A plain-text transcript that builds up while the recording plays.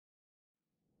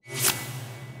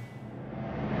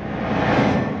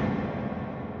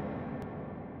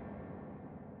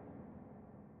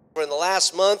We're in the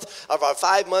last month of our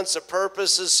 5 months of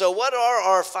purposes. So what are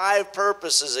our 5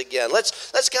 purposes again?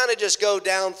 Let's kind of just go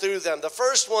down through them. The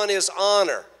first one is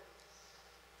honor.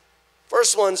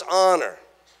 First one's honor.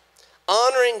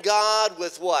 Honoring God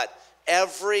with what?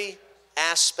 Every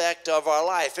aspect of our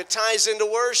life. It ties into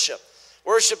worship.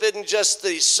 Worship isn't just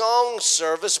the song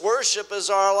service. Worship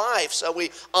is our life. So we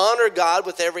honor God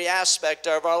with every aspect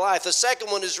of our life. The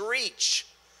second one is reach.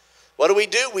 What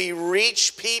do? We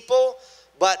reach people,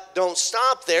 but don't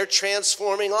stop there,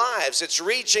 transforming lives. It's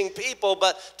reaching people,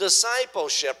 but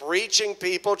discipleship. Reaching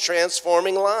people,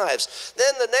 transforming lives.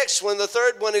 Then the next one, the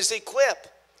third one, is equip.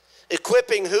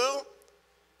 Equipping who?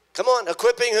 Come on,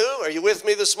 equipping who? Are you with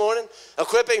me this morning?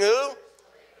 Equipping who?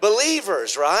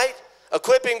 Believers, right?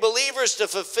 Equipping believers to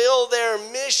fulfill their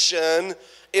mission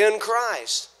in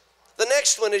Christ. The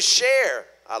next one is share.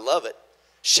 I love it.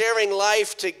 Sharing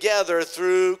life together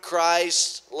through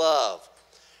Christ's love.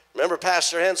 Remember,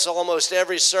 Pastor Hensel, almost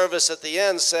every service at the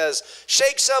end says,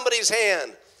 shake somebody's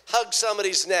hand, hug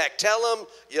somebody's neck, tell them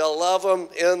you love them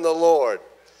in the Lord.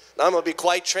 Now, I'm going to be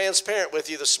quite transparent with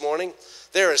you this morning.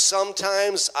 There are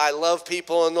sometimes I love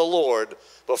people in the Lord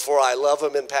before I love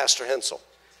them in Pastor Hensel.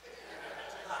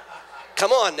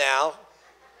 Come on now.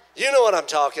 You know what I'm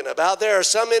talking about. There are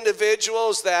some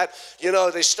individuals that,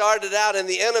 they started out in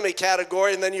the enemy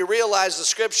category, and then you realize the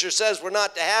scripture says we're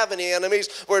not to have any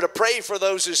enemies. We're to pray for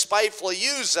those who spitefully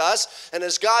use us. And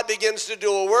as God begins to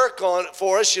do a work on it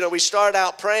for us, we start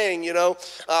out praying, we're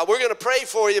going to pray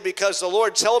for you because the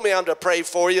Lord told me I'm to pray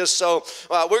for you. So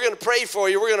we're going to pray for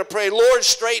you. We're going to pray, Lord,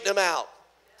 straighten them out.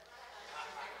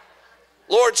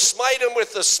 Lord, smite them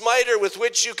with the smiter with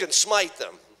which you can smite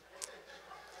them.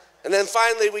 And then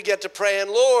finally we get to praying,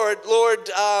 Lord,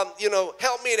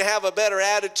 help me to have a better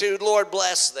attitude. Lord,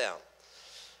 bless them.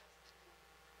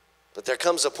 But there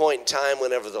comes a point in time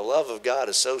whenever the love of God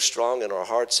is so strong in our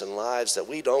hearts and lives that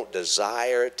we don't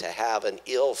desire to have an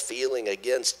ill feeling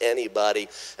against anybody.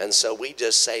 And so we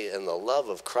just say, in the love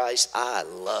of Christ, I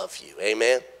love you.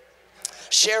 Amen?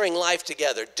 Sharing life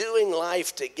together, doing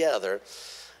life together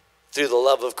through the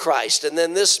love of Christ. And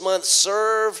then this month,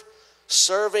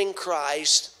 serving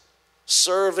Christ,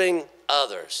 serving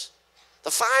others.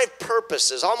 The 5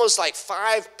 purposes, almost like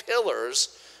 5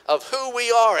 pillars of who we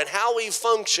are and how we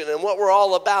function and what we're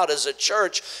all about as a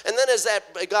church. And then as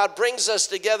that God brings us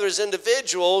together as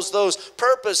individuals, those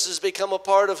purposes become a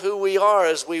part of who we are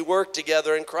as we work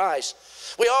together in Christ.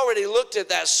 We already looked at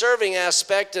that serving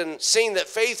aspect and seen that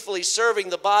faithfully serving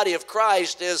the body of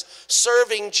Christ is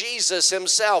serving Jesus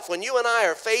himself. When you and I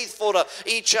are faithful to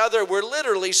each other, we're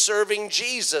literally serving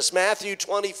Jesus. Matthew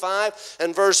 25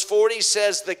 and verse 40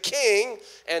 says, the king,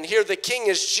 and here the king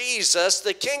is Jesus,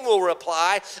 the king will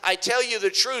reply, I tell you the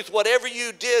truth, whatever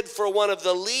you did for one of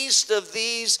the least of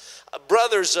these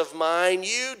brothers of mine,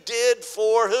 you did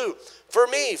for who? For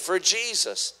me, for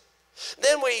Jesus.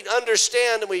 Then we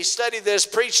understand, and we studied this,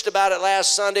 preached about it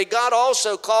last Sunday, God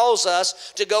also calls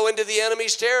us to go into the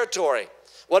enemy's territory.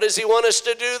 What does he want us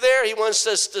to do there? He wants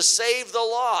us to save the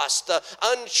lost, the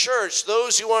unchurched,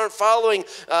 those who aren't following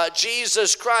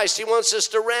Jesus Christ. He wants us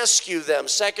to rescue them.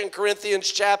 2 Corinthians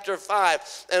chapter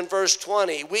 5 and verse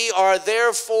 20. We are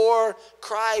therefore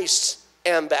Christ's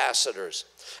ambassadors.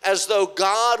 As though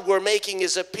God were making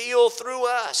his appeal through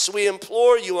us, we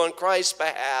implore you on Christ's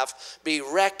behalf, be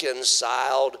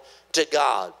reconciled to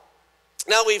God.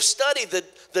 Now, we've studied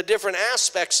the different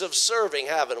aspects of serving,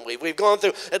 haven't we? We've gone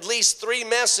through at least 3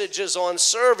 messages on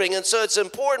serving, and so it's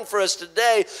important for us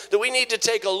today that we need to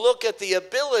take a look at the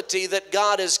ability that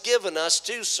God has given us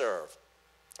to serve.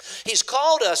 He's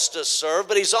called us to serve,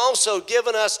 but he's also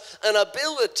given us an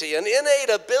ability, an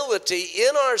innate ability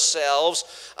in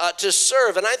ourselves to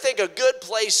serve. And I think a good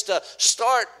place to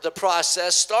start the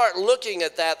process, start looking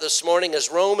at that this morning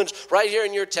is Romans, right here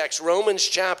in your text, Romans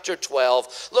chapter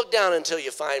 12. Look down until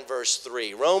you find verse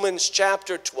 3. Romans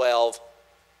chapter 12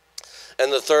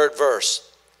 and the 3rd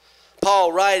verse.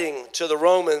 Paul, writing to the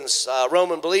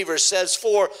Roman believers, says,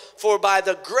 For by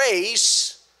the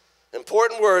grace...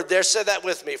 Important word there, say that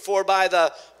with me. For by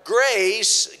the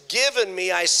grace given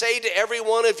me, I say to every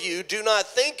one of you, do not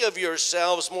think of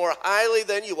yourselves more highly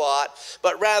than you ought,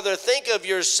 but rather think of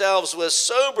yourselves with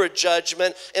sober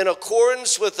judgment in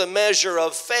accordance with the measure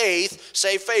of faith.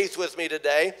 Say faith with me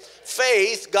today.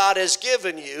 Faith God has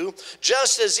given you,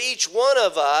 just as each one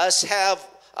of us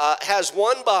has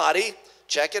one body.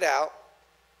 Check it out.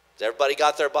 Has everybody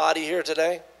got their body here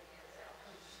today?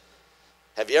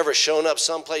 Have you ever shown up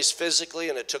someplace physically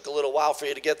and it took a little while for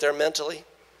you to get there mentally?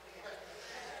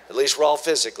 At least we're all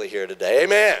physically here today.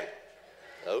 Amen.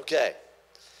 Okay.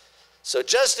 So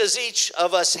just as each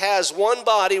of us has one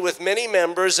body with many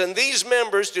members, and these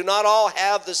members do not all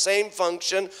have the same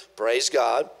function, praise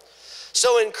God.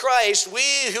 So in Christ,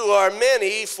 we who are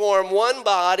many form one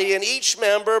body, and each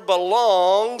member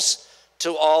belongs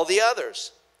to all the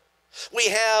others. We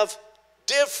have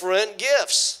different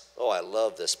gifts. Oh, I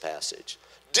love this passage.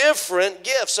 Different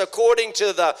gifts according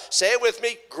to the, say it with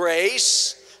me,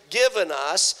 grace given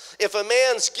us. If a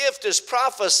man's gift is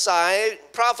prophesying,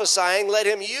 let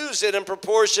him use it in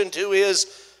proportion to his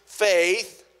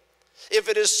faith. If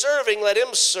it is serving, let him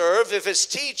serve. If it's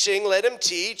teaching, let him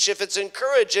teach. If it's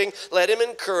encouraging, let him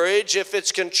encourage. If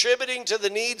it's contributing to the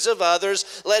needs of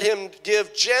others, let him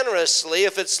give generously.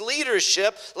 If it's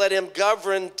leadership, let him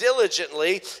govern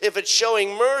diligently. If it's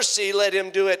showing mercy, let him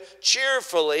do it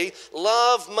cheerfully.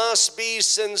 Love must be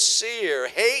sincere.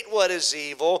 Hate what is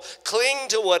evil. Cling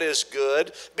to what is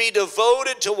good. Be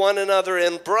devoted to one another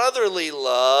in brotherly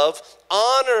love.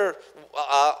 Honor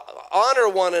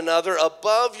one another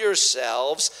above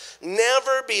yourselves.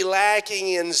 Never be lacking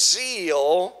in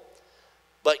zeal,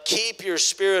 but keep your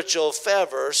spiritual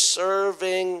fervor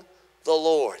serving the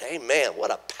Lord. Amen.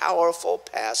 What a powerful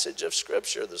passage of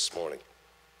Scripture this morning.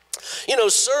 You know,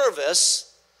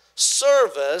 service,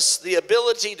 the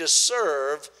ability to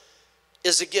serve,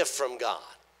 is a gift from God.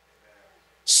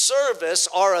 Service,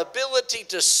 our ability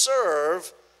to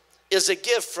serve, is a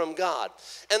gift from God.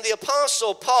 And the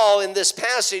Apostle Paul, in this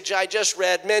passage I just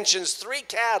read, mentions three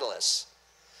catalysts.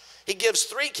 He gives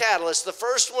three catalysts. The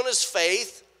first one is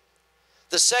faith,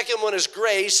 the second one is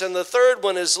grace, and the third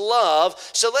one is love.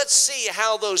 So let's see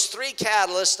how those three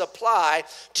catalysts apply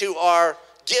to our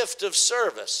gift of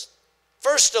service.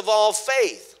 First of all,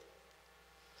 faith.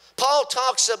 Paul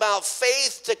talks about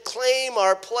faith to claim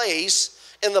our place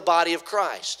in the body of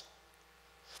Christ.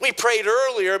 We prayed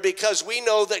earlier because we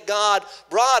know that God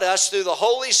brought us through the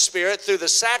Holy Spirit, through the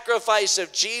sacrifice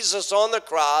of Jesus on the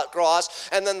cross,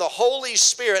 and then the Holy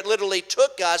Spirit literally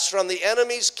took us from the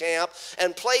enemy's camp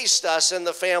and placed us in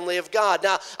the family of God.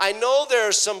 Now, I know there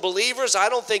are some believers, I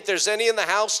don't think there's any in the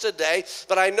house today,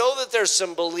 but I know that there's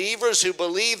some believers who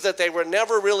believe that they were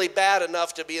never really bad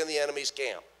enough to be in the enemy's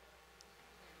camp.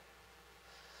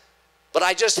 But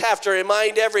I just have to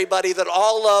remind everybody that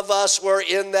all of us were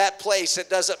in that place. It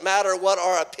doesn't matter what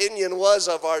our opinion was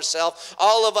of ourselves.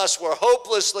 All of us were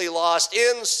hopelessly lost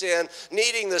in sin,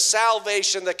 needing the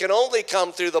salvation that can only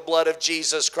come through the blood of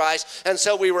Jesus Christ. And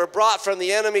so we were brought from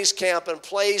the enemy's camp and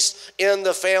placed in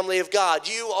the family of God.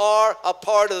 You are a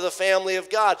part of the family of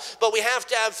God. But we have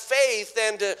to have faith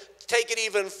then to take it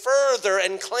even further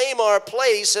and claim our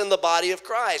place in the body of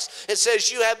Christ. It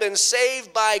says you have been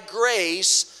saved by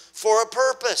grace for a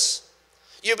purpose.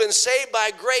 You've been saved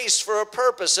by grace for a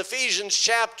purpose. Ephesians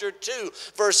chapter 2,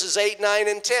 verses 8, 9,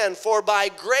 and 10. For by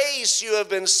grace you have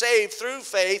been saved through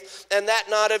faith, and that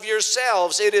not of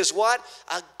yourselves. It is what?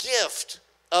 A gift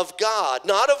of God,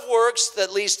 not of works,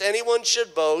 that least anyone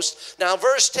should boast. Now,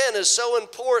 verse 10 is so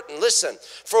important. Listen,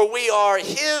 for we are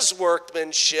his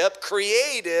workmanship,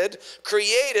 created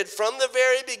from the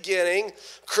very beginning,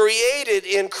 created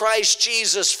in Christ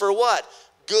Jesus for what?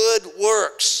 Good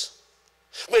works,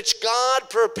 which God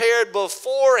prepared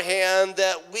beforehand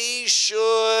that we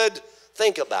should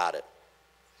think about it,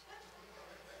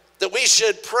 that we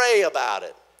should pray about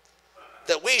it,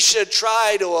 that we should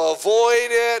try to avoid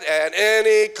it at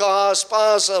any cost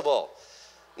possible.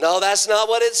 No, that's not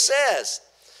what it says.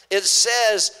 It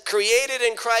says, created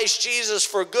in Christ Jesus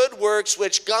for good works,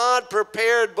 which God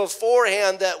prepared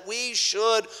beforehand that we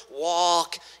should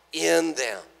walk in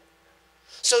them.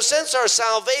 So since our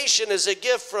salvation is a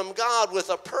gift from God with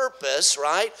a purpose,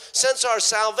 right? Since our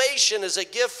salvation is a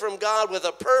gift from God with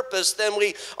a purpose, then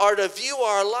we are to view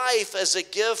our life as a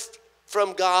gift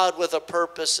from God with a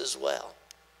purpose as well.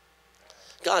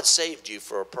 God saved you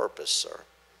for a purpose, sir.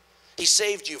 He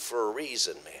saved you for a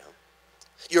reason, ma'am.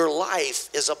 Your life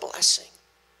is a blessing.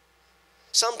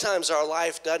 Sometimes our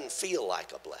life doesn't feel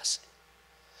like a blessing,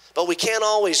 but we can't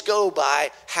always go by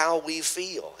how we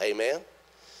feel. Amen?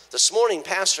 This morning,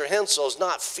 Pastor Hensel is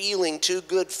not feeling too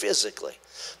good physically,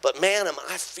 but man, am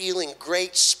I feeling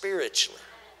great spiritually.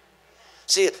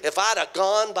 See, if I'd have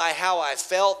gone by how I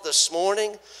felt this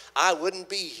morning, I wouldn't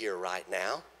be here right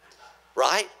now,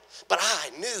 right? But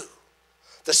I knew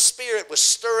The Spirit was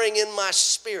stirring in my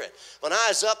spirit. When I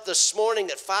was up this morning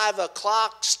at 5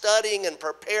 o'clock studying and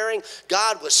preparing,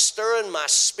 God was stirring my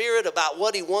spirit about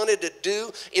what He wanted to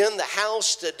do in the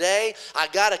house today. I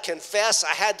got to confess,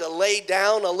 I had to lay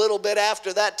down a little bit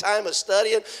after that time of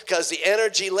studying because the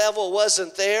energy level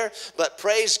wasn't there. But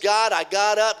praise God, I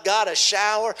got up, got a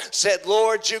shower, said,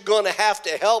 Lord, you're going to have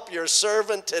to help your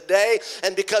servant today.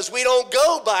 And because we don't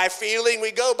go by feeling,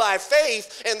 we go by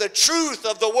faith in the truth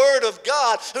of the Word of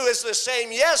God, who is the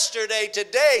same yesterday,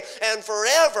 today, and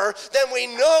forever, then we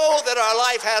know that our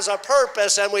life has a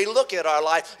purpose, and we look at our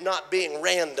life not being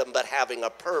random, but having a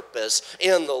purpose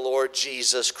in the Lord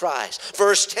Jesus Christ.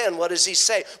 Verse 10, what does he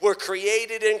say? We're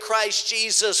created in Christ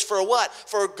Jesus for what?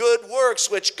 For good works,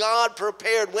 which God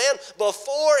prepared when?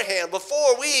 Beforehand.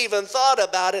 Before we even thought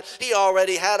about it, He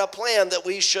already had a plan that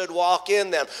we should walk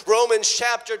in them. Romans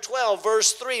chapter 12,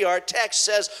 verse 3, our text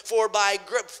says, For by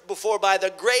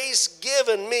the grace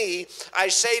given me, I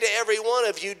say to every one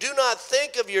of you, do not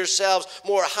think of yourselves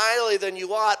more highly than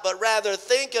you ought, but rather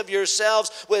think of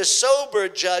yourselves with sober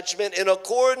judgment in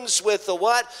accordance with the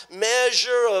what?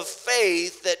 Measure of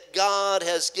faith that God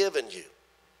has given you.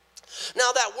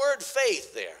 Now that word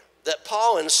faith there that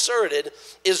Paul inserted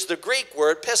is the Greek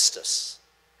word pistis.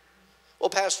 Well,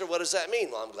 Pastor, what does that mean?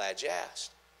 Well, I'm glad you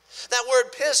asked. That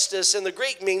word pistis in the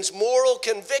Greek means moral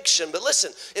conviction. But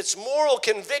listen, it's moral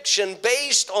conviction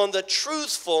based on the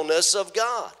truthfulness of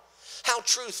God. How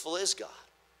truthful is God?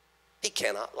 He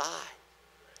cannot lie.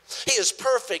 He is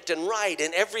perfect and right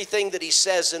in everything that He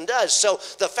says and does. So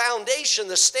the foundation,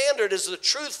 the standard is the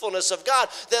truthfulness of God.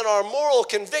 Then our moral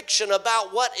conviction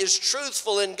about what is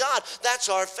truthful in God, that's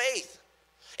our faith.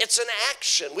 It's an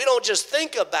action. We don't just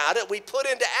think about it. We put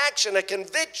into action. A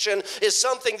conviction is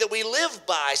something that we live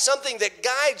by, something that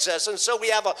guides us. And so we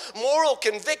have a moral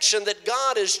conviction that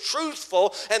God is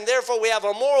truthful, and therefore we have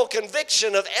a moral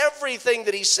conviction of everything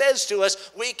that He says to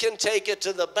us. We can take it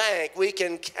to the bank. We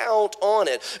can count on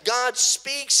it. God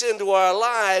speaks into our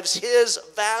lives His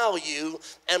value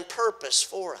and purpose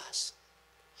for us.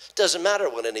 It doesn't matter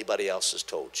what anybody else has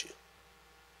told you.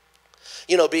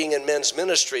 You know, being in men's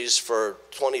ministries for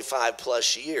 25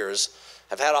 plus years,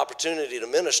 I've had opportunity to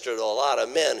minister to a lot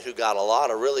of men who got a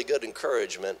lot of really good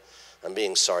encouragement, I'm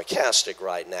being sarcastic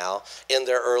right now, in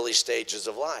their early stages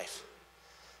of life.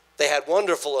 They had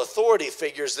wonderful authority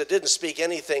figures that didn't speak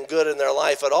anything good in their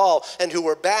life at all and who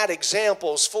were bad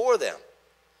examples for them.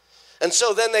 And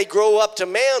so then they grow up to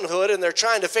manhood and they're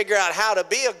trying to figure out how to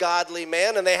be a godly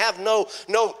man, and they have no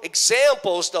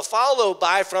examples to follow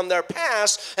by from their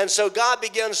past. And so God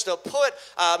begins to put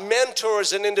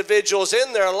mentors and individuals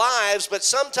in their lives, but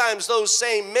sometimes those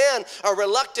same men are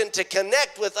reluctant to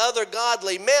connect with other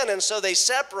godly men, and so they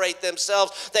separate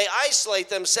themselves, they isolate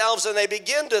themselves, and they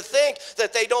begin to think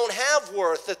that they don't have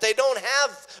worth, that they don't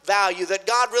have value, that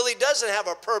God really doesn't have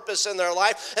a purpose in their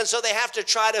life, and so they have to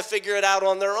try to figure it out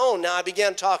on their own. Now, I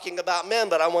began talking about men,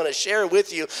 but I want to share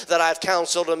with you that I've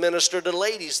counseled and ministered to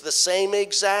ladies the same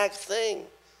exact thing.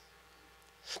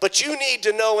 But you need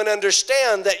to know and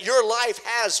understand that your life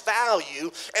has value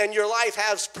and your life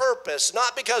has purpose,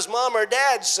 not because mom or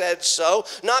dad said so,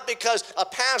 not because a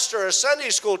pastor or a Sunday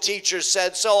school teacher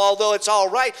said so, although it's all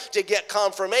right to get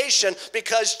confirmation,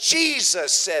 because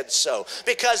Jesus said so,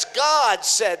 because God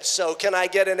said so. Can I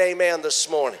get an amen this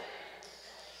morning?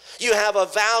 You have a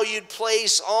valued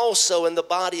place also in the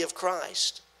body of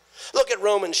Christ. Look at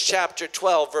Romans chapter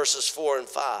 12, verses 4 and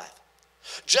 5.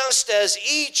 Just as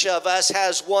each of us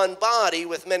has one body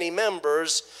with many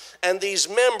members, and these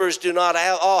members do not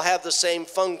all have the same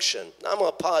function. Now, I'm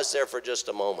going to pause there for just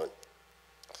a moment.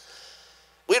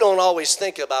 We don't always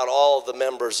think about all the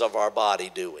members of our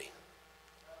body, do we?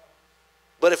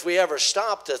 But if we ever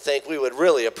stop to think, we would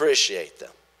really appreciate them.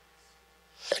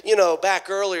 You know, back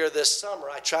earlier this summer,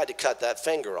 I tried to cut that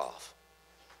finger off.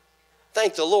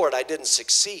 Thank the Lord I didn't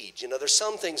succeed. You know, there's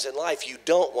some things in life you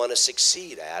don't want to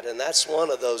succeed at, and that's one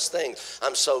of those things.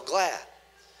 I'm so glad.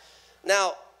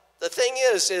 Now, the thing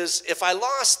is if I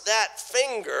lost that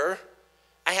finger,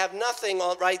 I have nothing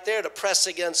right there to press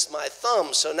against my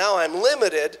thumb, so now I'm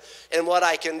limited in what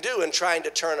I can do in trying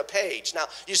to turn a page. Now,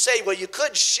 you say, well, you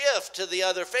could shift to the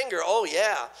other finger. Oh,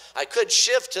 yeah, I could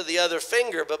shift to the other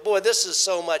finger, but boy, this is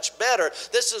so much better.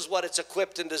 This is what it's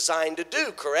equipped and designed to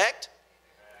do, correct?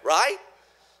 Right?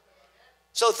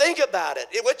 So think about it.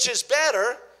 Which is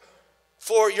better,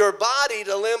 for your body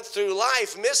to limp through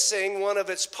life missing one of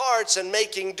its parts and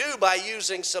making do by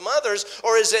using some others?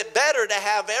 Or is it better to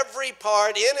have every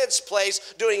part in its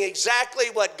place doing exactly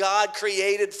what God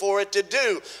created for it to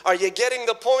do? Are you getting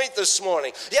the point this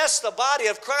morning? Yes, the body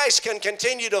of Christ can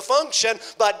continue to function,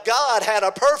 but God had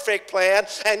a perfect plan,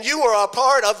 and you are a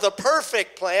part of the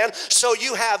perfect plan, so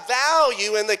you have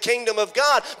value in the kingdom of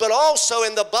God, but also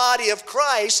in the body of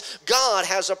Christ, God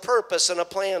has a purpose and a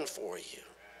plan for you.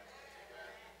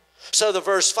 So the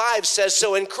verse 5 says,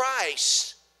 so in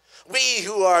Christ, we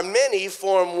who are many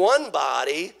form one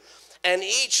body, and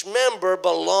each member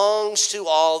belongs to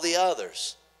all the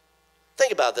others.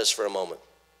 Think about this for a moment.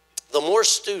 The more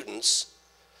students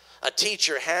a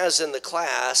teacher has in the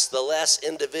class, the less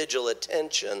individual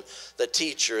attention the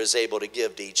teacher is able to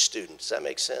give to each student. Does that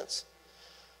make sense?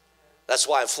 That's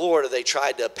why in Florida they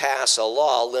tried to pass a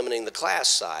law limiting the class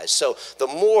size. So the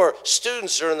more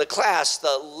students are in the class,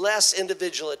 the less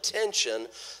individual attention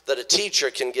that a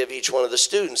teacher can give each one of the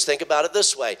students. Think about it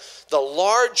this way. The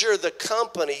larger the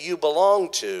company you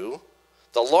belong to,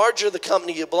 the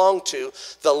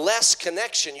less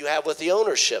connection you have with the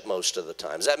ownership most of the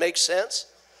time. Does that make sense?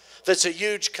 If it's a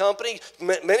huge company,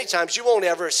 many times you won't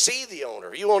ever see the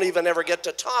owner. You won't even ever get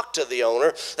to talk to the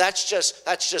owner. That's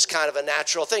just kind of a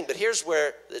natural thing. But here's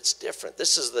where it's different.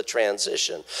 This is the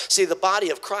transition. See, the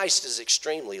body of Christ is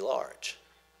extremely large.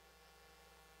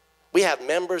 We have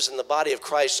members in the body of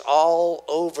Christ all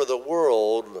over the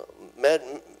world,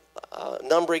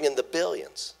 numbering in the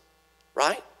billions,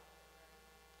 right?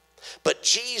 But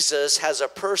Jesus has a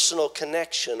personal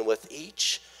connection with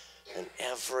each and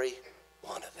every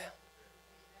one of them.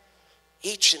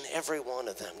 Each and every one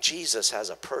of them. Jesus has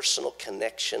a personal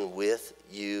connection with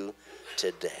you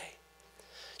today.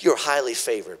 You're highly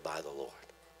favored by the Lord.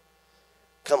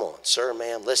 Come on, sir,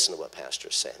 ma'am, listen to what Pastor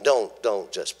is saying.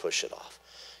 Don't just push it off.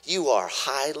 You are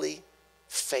highly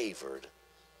favored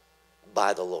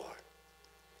by the Lord.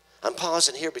 I'm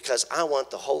pausing here because I want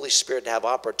the Holy Spirit to have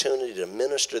opportunity to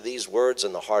minister these words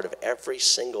in the heart of every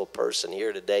single person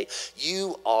here today.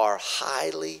 You are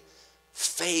highly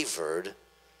favored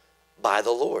by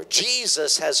the Lord.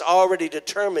 Jesus has already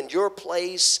determined your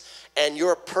place and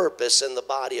your purpose in the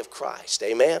body of Christ.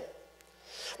 Amen?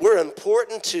 We're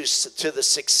important to the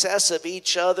success of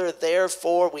each other.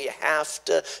 Therefore, we have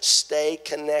to stay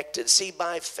connected. See,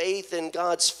 by faith in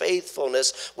God's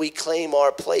faithfulness, we claim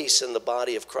our place in the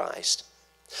body of Christ.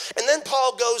 And then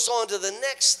Paul goes on to the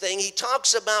next thing. He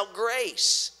talks about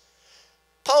grace.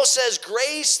 Paul says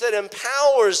grace that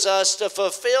empowers us to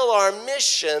fulfill our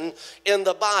mission in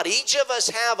the body. Each of us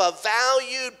have a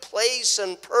valued place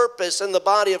and purpose in the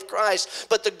body of Christ,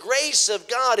 but the grace of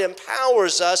God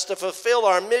empowers us to fulfill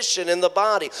our mission in the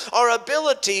body. Our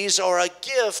abilities are a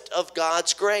gift of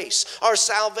God's grace. Our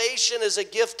salvation is a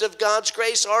gift of God's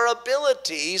grace. Our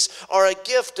abilities are a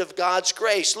gift of God's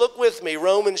grace. Look with me,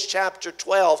 Romans chapter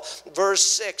 12, verse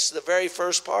 6, the very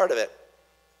first part of it.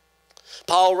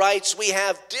 Paul writes, we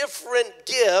have different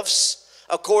gifts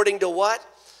according to what?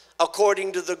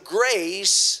 According to the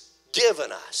grace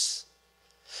given us.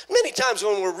 Many times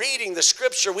when we're reading the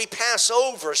scripture, we pass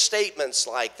over statements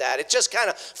like that. It just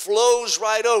kind of flows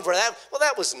right over.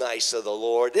 That was nice of the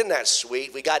Lord. Isn't that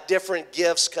sweet? We got different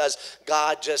gifts because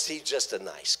he's just a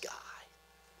nice guy.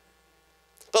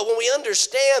 But when we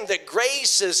understand that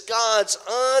grace is God's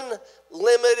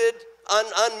unmerited,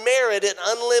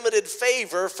 unlimited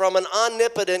favor from an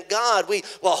omnipotent God, a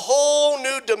whole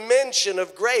new dimension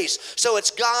of grace. So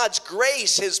it's God's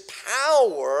grace, his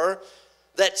power,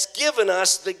 that's given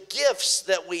us the gifts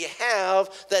that we have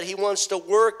that he wants to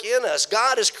work in us.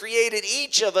 God has created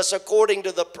each of us according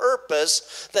to the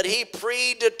purpose that he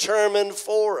predetermined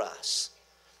for us.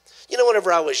 You know,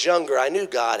 whenever I was younger, I knew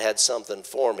God had something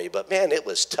for me, but man, it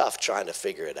was tough trying to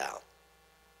figure it out.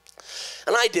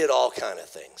 And I did all kind of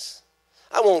things.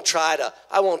 I won't try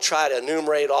to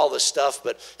enumerate all the stuff,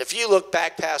 but if you look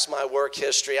back past my work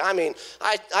history, I mean,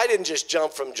 I didn't just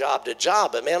jump from job to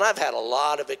job, but man, I've had a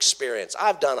lot of experience.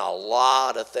 I've done a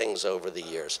lot of things over the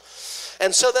years.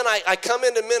 And so then I come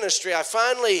into ministry. I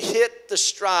finally hit the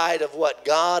stride of what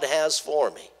God has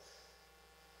for me.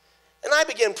 And I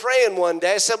began praying one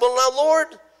day. I said, well, now, Lord,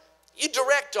 you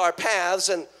direct our paths,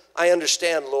 and I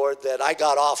understand, Lord, that I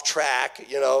got off track,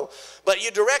 but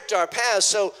you direct our paths.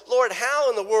 So, Lord, how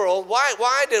in the world,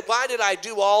 why did I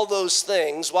do all those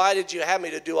things? Why did you have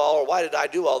me to do why did I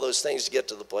do all those things to get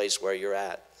to the place where you're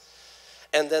at?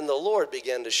 And then the Lord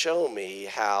began to show me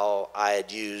how I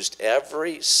had used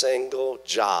every single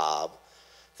job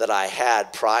that I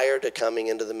had prior to coming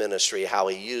into the ministry, how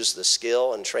he used the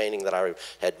skill and training that I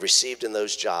had received in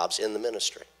those jobs in the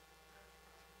ministry,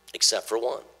 except for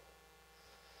one.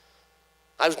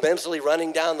 I was mentally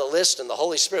running down the list, and the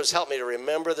Holy Spirit was helping me to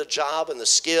remember the job and the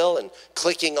skill and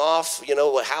clicking off,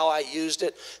 how I used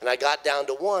it. And I got down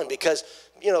to one because,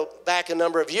 back a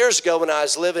number of years ago when I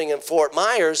was living in Fort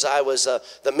Myers, I was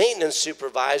the maintenance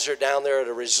supervisor down there at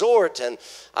a resort, and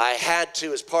I had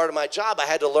to, as part of my job, I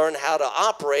had to learn how to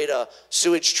operate a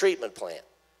sewage treatment plant.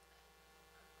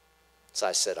 So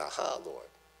I said, Lord,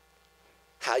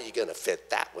 how are you going to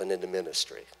fit that one into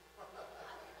ministry?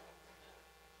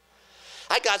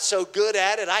 I got so good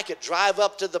at it, I could drive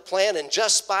up to the plant and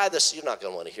just by the, you're not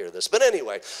going to want to hear this, but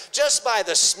anyway, just by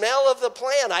the smell of the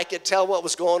plant, I could tell what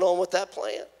was going on with that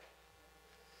plant.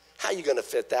 How are you going to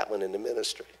fit that one into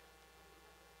ministry?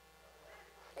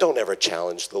 Don't ever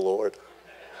challenge the Lord.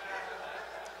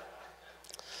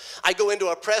 I go into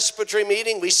a presbytery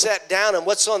meeting, we sat down, and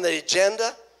what's on the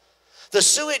agenda? The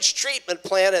sewage treatment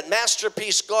plant at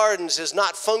Masterpiece Gardens is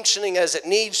not functioning as it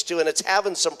needs to, and it's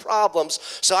having some problems.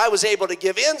 So I was able to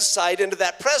give insight into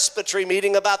that presbytery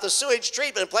meeting about the sewage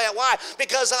treatment plant. Why?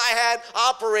 Because I had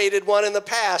operated one in the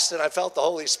past, and I felt the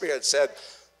Holy Spirit said,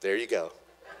 there you go.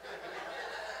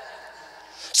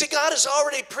 See, God has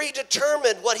already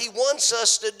predetermined what he wants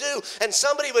us to do. And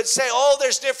somebody would say,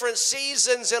 there's different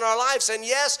seasons in our lives. And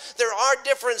yes, there are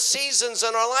different seasons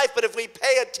in our life, but if we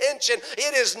pay attention,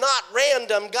 it is not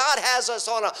random. God has us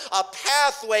on a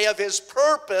pathway of his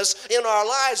purpose in our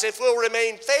lives. If we'll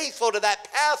remain faithful to that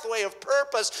pathway of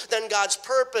purpose, then God's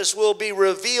purpose will be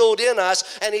revealed in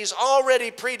us. And he's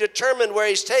already predetermined where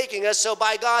he's taking us. So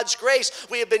by God's grace,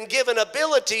 we have been given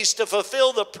abilities to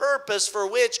fulfill the purpose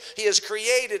for which he has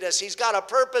created us. He's got a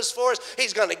purpose for us.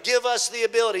 He's going to give us the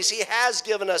abilities. He has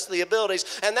given us the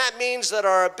abilities. And that means that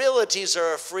our abilities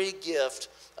are a free gift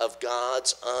of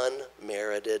God's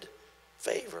unmerited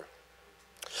favor.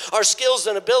 Our skills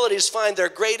and abilities find their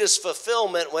greatest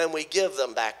fulfillment when we give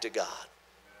them back to God.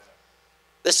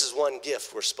 This is one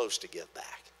gift we're supposed to give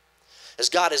back. As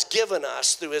God has given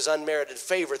us through his unmerited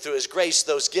favor, through his grace,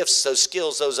 those gifts, those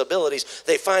skills, those abilities,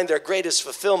 they find their greatest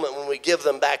fulfillment when we give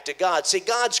them back to God. See,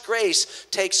 God's grace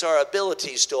takes our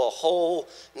abilities to a whole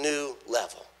new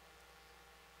level.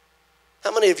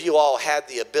 How many of you all had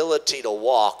the ability to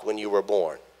walk when you were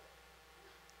born?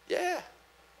 Yeah.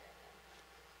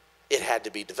 It had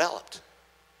to be developed,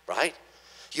 right?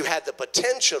 You had the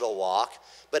potential to walk,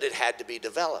 but it had to be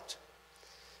developed.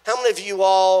 How many of you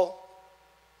all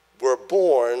were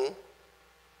born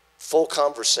full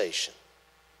conversation?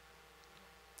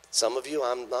 Some of you,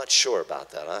 I'm not sure about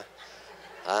that.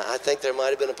 I think there might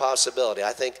have been a possibility.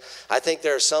 I think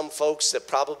there are some folks that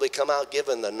probably come out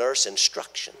giving the nurse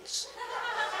instructions.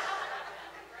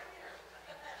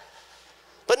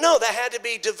 But no, that had to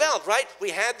be developed, right?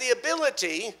 We had the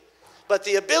ability, but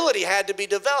the ability had to be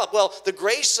developed. Well, the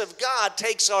grace of God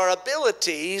takes our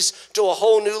abilities to a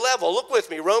whole new level. Look with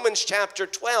me, Romans chapter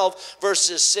 12,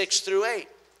 verses 6 through 8.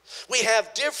 We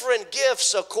have different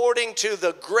gifts according to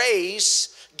the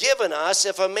grace given us.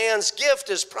 If a man's gift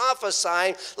is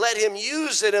prophesying, let him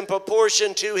use it in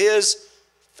proportion to his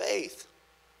faith.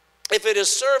 If it is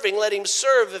serving, let him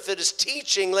serve. If it is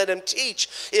teaching, let him teach.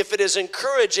 If it is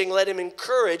encouraging, let him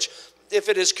encourage. If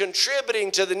it is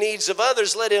contributing to the needs of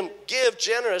others, let him give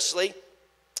generously.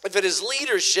 If it is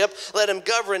leadership, let him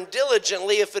govern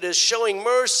diligently. If it is showing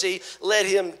mercy, let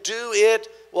him do it,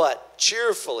 what?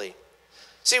 Cheerfully.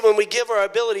 See, when we give our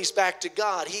abilities back to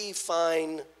God, he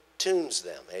fine-tunes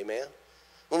them. Amen?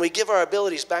 When we give our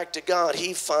abilities back to God,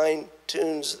 he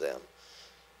fine-tunes them.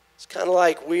 It's kind of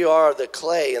like we are the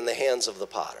clay in the hands of the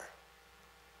potter.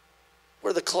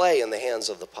 We're the clay in the hands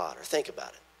of the potter. Think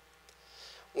about it.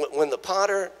 When the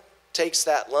potter takes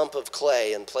that lump of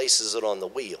clay and places it on the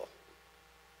wheel,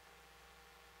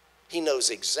 he knows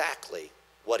exactly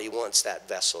what he wants that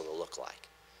vessel to look like.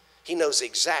 He knows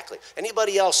exactly.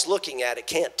 Anybody else looking at it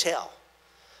can't tell.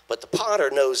 But the potter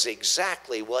knows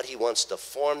exactly what he wants to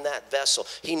form that vessel.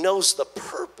 He knows the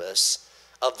purpose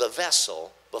of the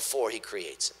vessel before he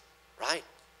creates it, right?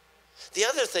 The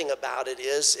other thing about it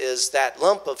is that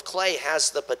lump of clay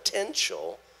has the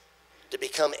potential to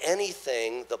become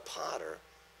anything the potter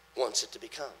wants it to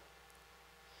become.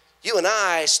 You and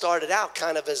I started out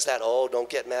kind of as that, don't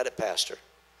get mad at Pastor,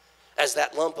 as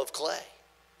that lump of clay.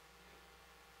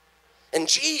 And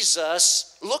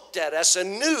Jesus looked at us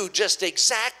and knew just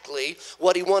exactly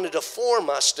what he wanted to form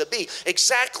us to be,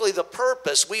 exactly the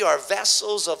purpose. We are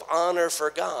vessels of honor for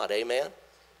God, amen?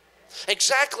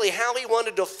 exactly how he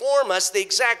wanted to form us, the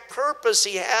exact purpose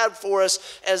he had for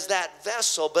us as that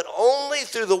vessel. But only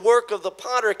through the work of the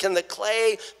potter can the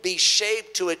clay be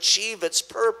shaped to achieve its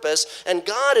purpose. And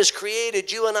God has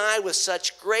created you and I with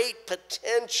such great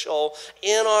potential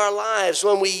in our lives.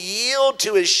 When we yield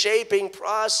to his shaping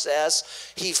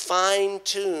process, he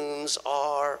fine-tunes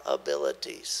our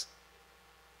abilities.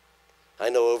 I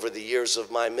know over the years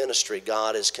of my ministry,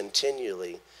 God is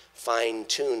continually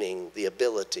fine-tuning the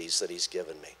abilities that he's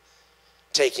given me,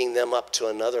 taking them up to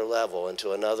another level and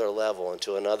to another level and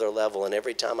to another level. And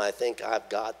every time I think I've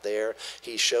got there,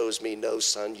 he shows me, no,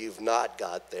 son, you've not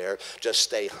got there. Just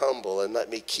stay humble and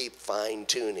let me keep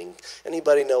fine-tuning.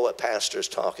 Anybody know what Pastor's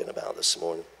talking about this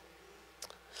morning?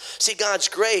 See, God's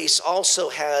grace also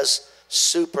has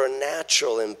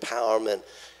supernatural empowerment.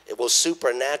 It will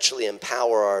supernaturally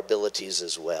empower our abilities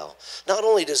as well. Not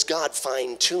only does God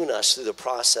fine-tune us through the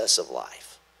process of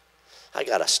life. I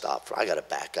got to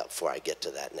back up before I get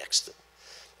to that next,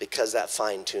 because that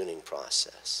fine-tuning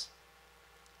process.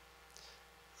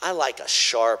 I like a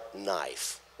sharp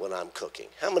knife when I'm cooking.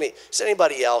 Is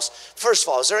anybody else? First of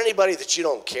all, is there anybody that you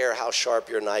don't care how sharp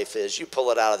your knife is? You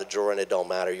pull it out of the drawer and it don't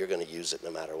matter. You're going to use it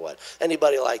no matter what.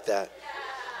 Anybody like that?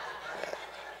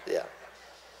 Yeah.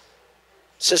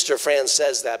 Sister Fran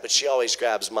says that, but she always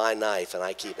grabs my knife and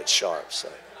I keep it sharp. So.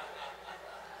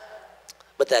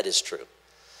 But that is true.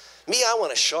 Me, I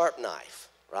want a sharp knife,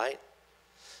 right?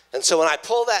 And so when I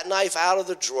pull that knife out of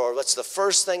the drawer, what's the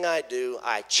first thing I do?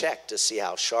 I check to see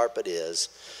how sharp it is,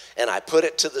 and I put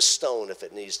it to the stone if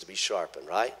it needs to be sharpened,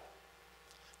 right?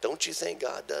 Don't you think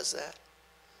God does that?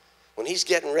 When he's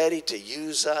getting ready to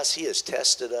use us, he has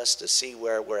tested us to see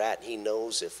where we're at, and he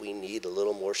knows if we need a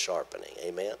little more sharpening.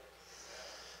 Amen?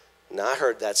 Now, I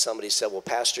heard that somebody said, well,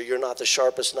 Pastor, you're not the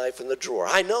sharpest knife in the drawer.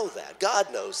 I know that.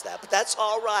 God knows that. But that's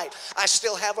all right. I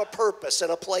still have a purpose and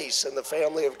a place in the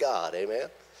family of God. Amen?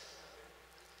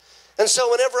 And so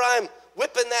whenever I'm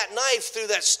whipping that knife through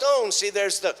that stone, see,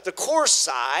 there's the coarse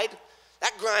side.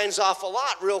 That grinds off a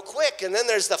lot real quick. And then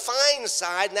there's the fine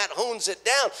side, and that hones it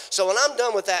down. So when I'm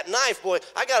done with that knife, boy,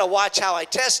 I got to watch how I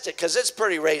test it, because it's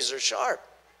pretty razor sharp.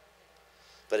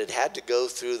 But it had to go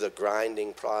through the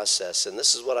grinding process. And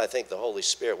this is what I think the Holy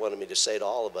Spirit wanted me to say to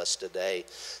all of us today.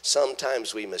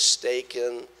 Sometimes we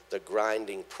mistaken the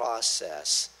grinding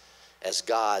process as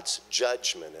God's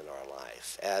judgment in our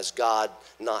life, as God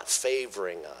not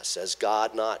favoring us, as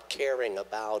God not caring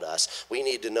about us. We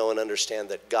need to know and understand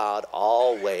that God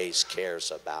always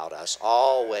cares about us,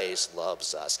 always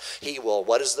loves us. He will,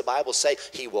 what does the Bible say?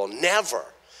 He will never,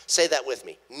 say that with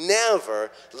me,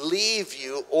 never leave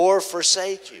you or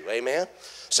forsake you. Amen?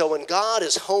 So when God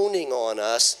is honing on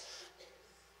us,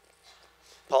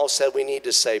 Paul said we need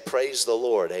to say, praise the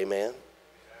Lord. Amen?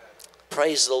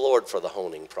 Praise the Lord for the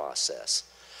honing process.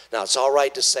 Now, it's all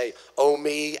right to say, oh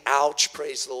me, ouch,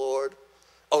 praise the Lord.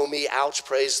 Oh me, ouch,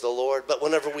 praise the Lord. But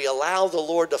whenever we allow the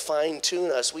Lord to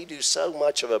fine-tune us, we do so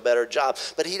much of a better job.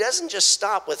 But he doesn't just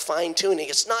stop with fine-tuning.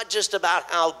 It's not just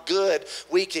about how good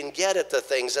we can get at the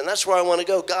things. And that's where I want to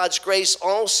go. God's grace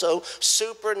also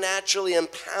supernaturally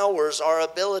empowers our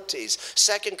abilities.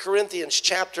 2 Corinthians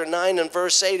chapter 9 and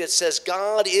verse 8, it says,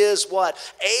 God is what?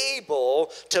 Able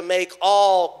to make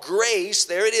all grace,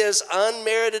 there it is,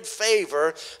 unmerited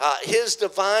favor, his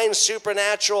divine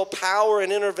supernatural power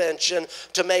and intervention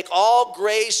to make all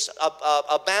grace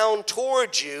abound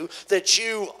towards you, that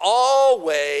you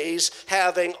always,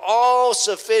 having all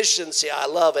sufficiency, I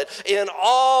love it, in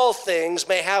all things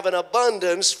may have an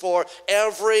abundance for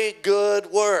every good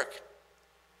work.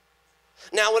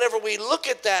 Now, whenever we look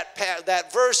at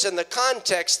that verse in the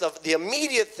context of the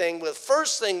immediate thing, the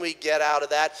first thing we get out of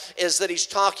that is that he's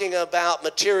talking about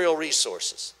material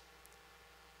resources.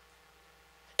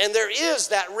 And there is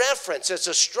that reference. It's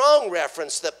a strong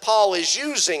reference that Paul is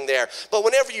using there. But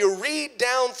whenever you read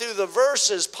down through the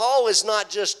verses, Paul is not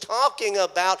just talking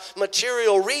about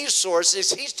material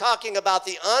resources. He's talking about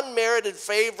the unmerited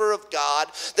favor of God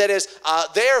that is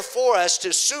there for us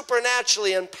to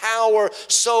supernaturally empower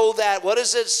so that, what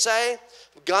does it say?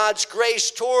 God's grace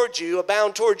towards you,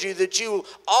 abound towards you, that you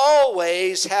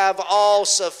always have all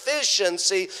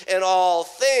sufficiency in all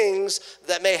things,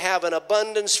 that may have an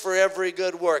abundance for every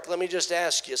good work. Let me just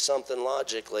ask you something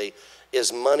logically.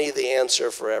 Is money the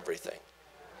answer for everything?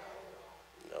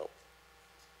 No.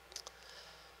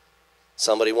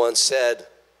 Somebody once said,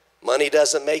 money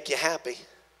doesn't make you happy.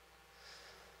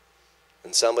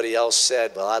 And somebody else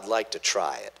said, well, I'd like to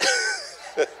try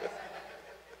it.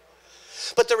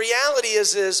 But the reality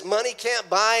is money can't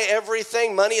buy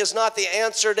everything. Money is not the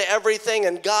answer to everything,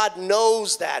 and God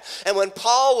knows that. And when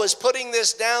Paul was putting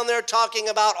this down there, talking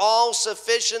about all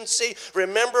sufficiency,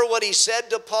 remember what he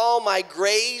said to Paul? My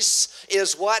grace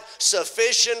is what?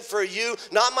 Sufficient for you.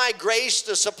 Not my grace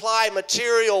to supply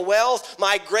material wealth,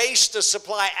 my grace to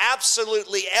supply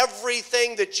absolutely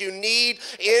everything that you need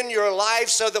in your life,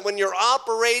 so that when you're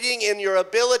operating in your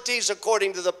abilities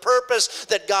according to the purpose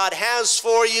that God has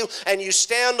for you, and you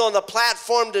stand on the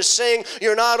platform to sing,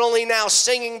 you're not only now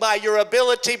singing by your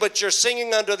ability, but you're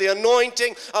singing under the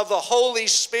anointing of the Holy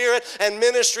Spirit, and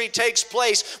ministry takes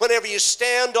place whenever you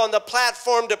stand on the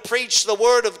platform to preach the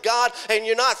Word of God, and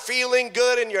you're not feeling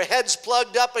good and your head's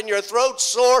plugged up and your throat's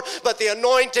sore, but the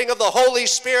anointing of the Holy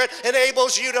Spirit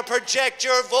enables you to project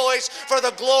your voice for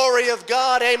the glory of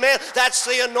God. Amen. That's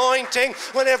the anointing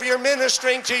whenever you're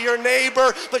ministering to your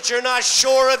neighbor, but you're not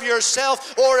sure of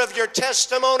yourself or of your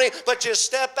testimony, but you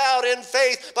step out in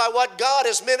faith by what God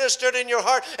has ministered in your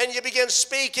heart, and you begin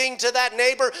speaking to that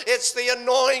neighbor. It's the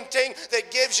anointing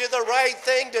that gives you the right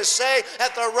thing to say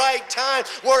at the right time,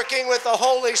 working with the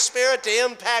Holy Spirit to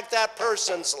impact that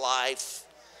person's life.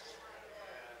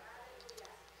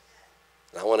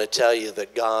 I want to tell you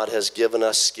that God has given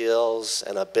us skills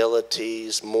and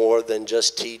abilities more than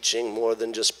just teaching, more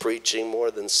than just preaching, more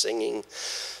than singing.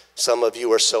 Some of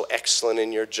you are so excellent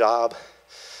in your job.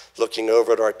 Looking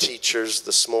over at our teachers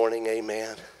this morning,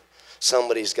 amen.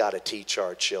 Somebody's got to teach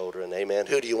our children, amen.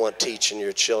 Who do you want teaching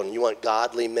your children? You want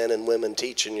godly men and women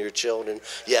teaching your children?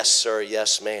 Yes, sir,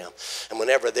 yes, ma'am. And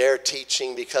whenever they're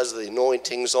teaching, because of the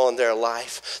anointings on their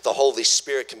life, the Holy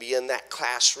Spirit can be in that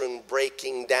classroom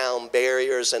breaking down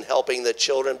barriers and helping the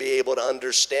children be able to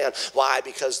understand. Why?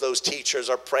 Because those teachers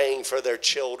are praying for their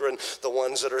children, the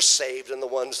ones that are saved and the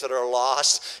ones that are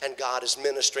lost, and God is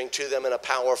ministering to them in a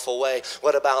powerful way.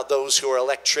 What about those who are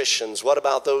electricians? What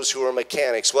about those who are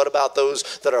mechanics? What about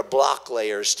those that are block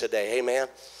layers today? Amen.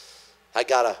 I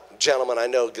got a gentleman I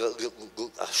know.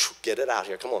 Get it out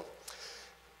here. Come on.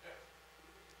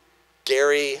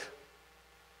 Gary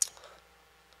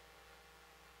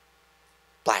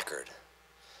Blackard.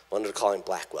 Wanted to call him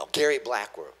Blackwell. Gary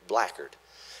Blackard.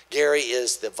 Gary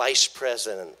is the vice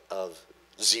president of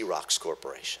Xerox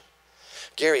Corporation.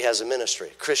 Gary has a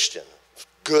ministry, Christian.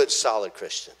 Good, solid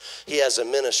Christian. He has a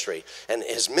ministry, and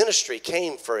his ministry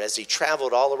came for, as he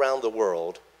traveled all around the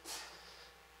world,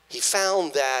 he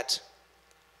found that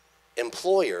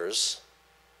employers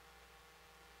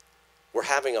were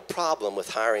having a problem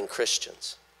with hiring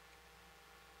Christians.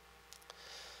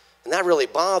 And that really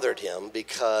bothered him,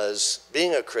 because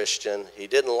being a Christian, he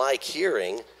didn't like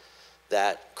hearing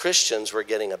that Christians were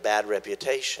getting a bad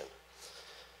reputation.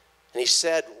 And he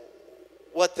said,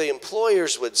 what the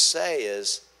employers would say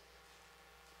is,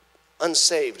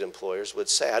 unsaved employers would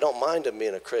say, I don't mind them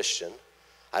being a Christian.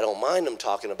 I don't mind them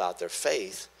talking about their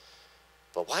faith.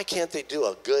 But why can't they do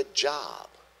a good job?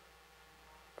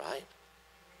 Right?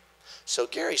 So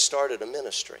Gary started a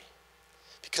ministry.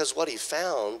 Because what he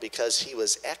found, because he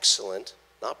was excellent,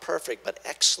 not perfect, but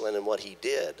excellent in what he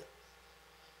did,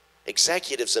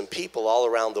 executives and people all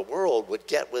around the world would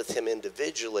get with him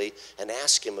individually and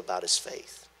ask him about his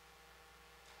faith.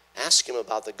 Ask him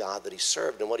about the God that he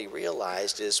served. And what he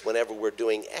realized is, whenever we're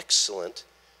doing excellent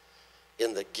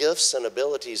in the gifts and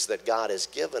abilities that God has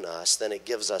given us, then it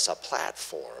gives us a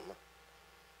platform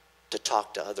to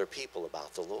talk to other people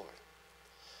about the Lord.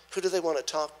 Who do they want to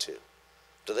talk to?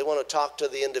 Do they want to talk to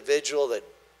the individual that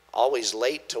always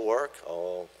late to work?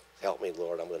 Oh, help me,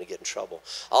 Lord, I'm going to get in trouble.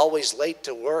 Always late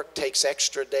to work, takes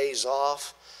extra days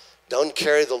off, don't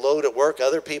carry the load at work.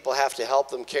 Other people have to help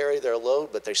them carry their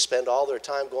load, but they spend all their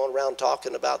time going around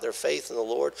talking about their faith in the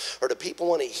Lord. Or do people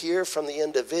want to hear from the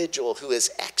individual who is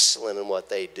excellent in what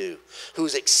they do, who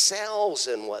excels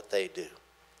in what they do?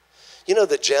 You know,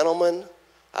 the gentleman,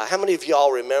 how many of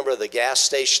y'all remember the gas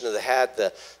station that had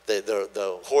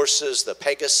the horses, the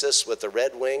Pegasus with the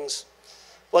red wings?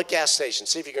 What gas station?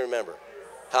 See if you can remember.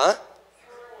 Huh?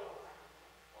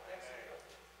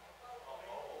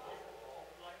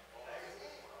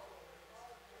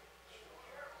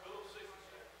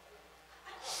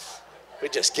 We're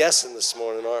just guessing this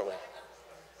morning, aren't we?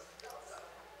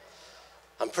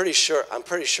 I'm pretty sure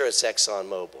it's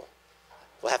ExxonMobil.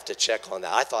 We'll have to check on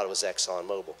that. I thought it was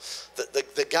ExxonMobil.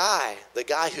 The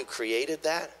guy who created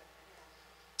that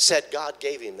said God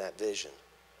gave him that vision.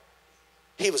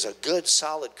 He was a good,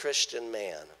 solid Christian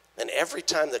man. And every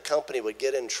time the company would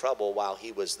get in trouble while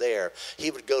he was there, he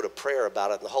would go to prayer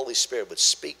about it, and the Holy Spirit would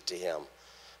speak to him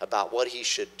about what he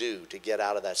should do to get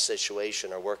out of that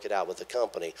situation or work it out with the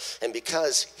company. And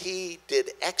because he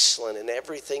did excellent in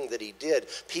everything that he did,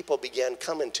 people began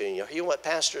coming to him. You hear what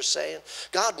Pastor's saying?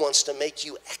 God wants to make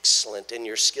you excellent in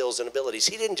your skills and abilities.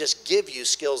 He didn't just give you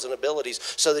skills and abilities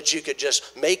so that you could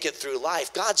just make it through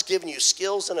life. God's given you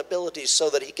skills and abilities so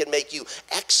that he can make you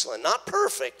excellent. Not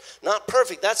perfect. Not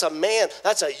perfect. That's a man.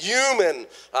 That's a human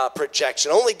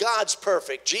projection. Only God's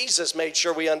perfect. Jesus made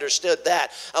sure we understood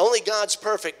that. Only God's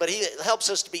perfect, but he helps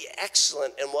us to be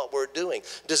excellent in what we're doing.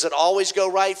 Does it always go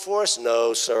right for us?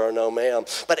 No, sir, no, ma'am.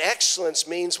 But excellence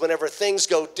means whenever things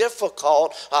go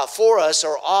difficult for us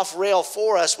or off rail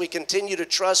for us, we continue to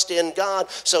trust in God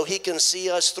so he can see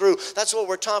us through. That's what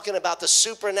we're talking about, the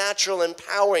supernatural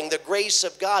empowering, the grace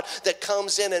of God that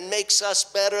comes in and makes us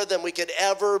better than we could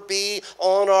ever be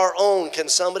on our own. Can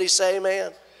somebody say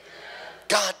amen?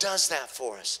 God does that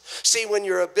for us. See, when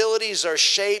your abilities are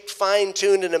shaped,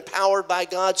 fine-tuned, and empowered by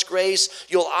God's grace,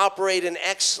 you'll operate in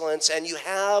excellence and you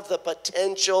have the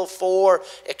potential for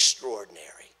extraordinary.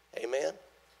 Amen?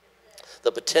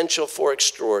 The potential for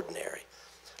extraordinary.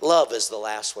 Love is the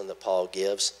last one that Paul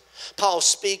gives. Paul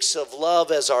speaks of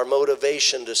love as our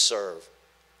motivation to serve.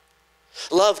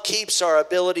 Love keeps our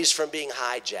abilities from being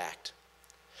hijacked.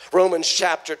 Romans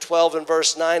chapter 12 and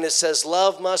verse 9, it says,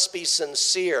 love must be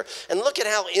sincere. And look at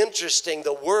how interesting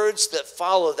the words that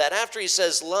follow that. After he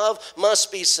says love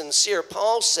must be sincere,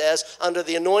 Paul says, under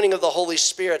the anointing of the Holy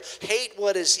Spirit, hate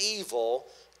what is evil,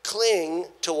 cling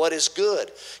to what is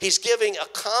good. He's giving a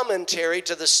commentary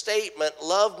to the statement,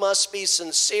 love must be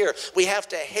sincere. We have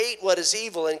to hate what is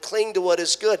evil and cling to what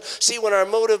is good. See, when our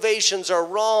motivations are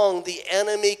wrong, the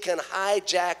enemy can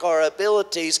hijack our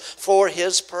abilities for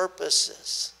his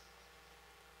purposes.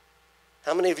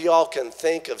 How many of y'all can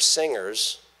think of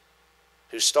singers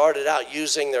who started out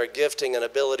using their gifting and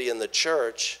ability in the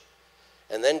church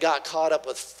and then got caught up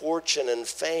with fortune and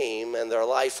fame and their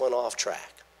life went off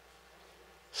track?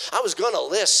 I was going to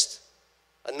list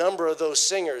a number of those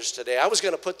singers today. I was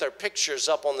going to put their pictures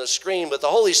up on the screen, but the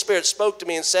Holy Spirit spoke to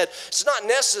me and said, it's not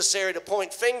necessary to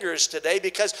point fingers today,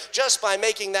 because just by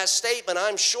making that statement,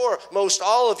 I'm sure most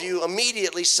all of you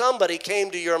immediately somebody came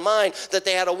to your mind that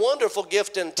they had a wonderful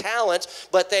gift and talent,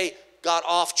 but they got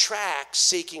off track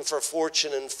seeking for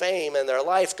fortune and fame, and their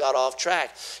life got off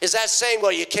track. Is that saying,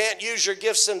 well, you can't use your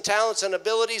gifts and talents and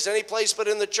abilities any place but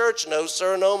in the church? No,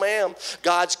 sir, no, ma'am.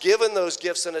 God's given those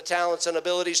gifts and the talents and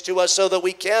abilities to us so that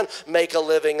we can make a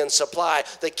living and supply.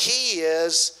 The key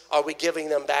is, are we giving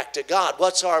them back to God?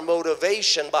 What's our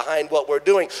motivation behind what we're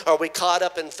doing? Are we caught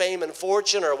up in fame and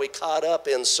fortune, or are we caught up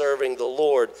in serving the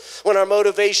Lord? When our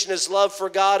motivation is love for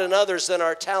God and others, then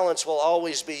our talents will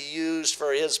always be used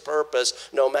for his purpose,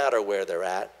 no matter where they're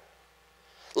at.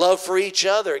 Love for each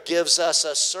other gives us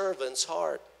a servant's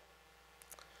heart.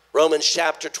 Romans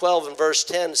chapter 12 and verse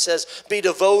 10 says, be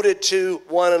devoted to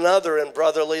one another in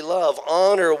brotherly love.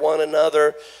 Honor one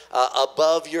another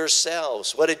above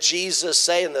yourselves. What did Jesus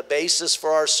say in the basis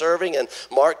for our serving? In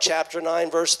Mark chapter 9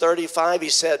 verse 35, he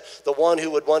said, the one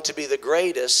who would want to be the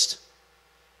greatest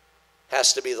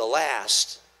has to be the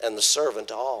last and the servant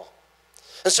to all.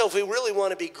 And so if we really want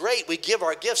to be great, we give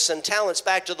our gifts and talents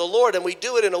back to the Lord, and we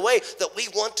do it in a way that we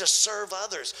want to serve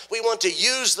others. We want to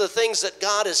use the things that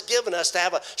God has given us to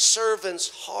have a servant's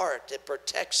heart. It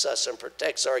protects us and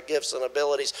protects our gifts and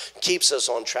abilities, keeps us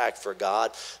on track for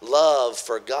God. Love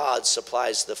for God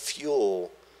supplies the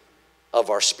fuel of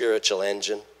our spiritual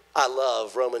engine. I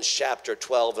love Romans chapter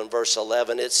 12 and verse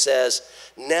 11. It says,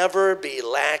 never be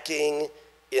lacking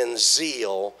in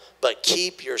zeal, but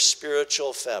keep your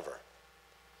spiritual fervor.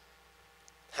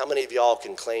 How many of y'all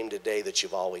can claim today that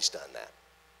you've always done that?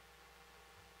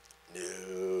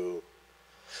 No.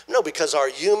 No, because our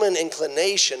human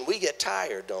inclination, we get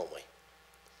tired, don't we?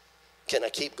 Can I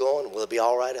keep going? Will it be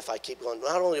all right if I keep going?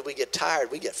 Not only do we get tired,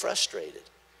 we get frustrated.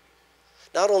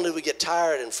 Not only do we get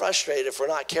tired and frustrated, if we're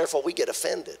not careful, we get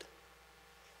offended.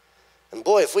 And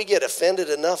boy, if we get offended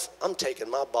enough, I'm taking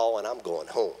my ball and I'm going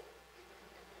home.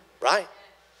 Right?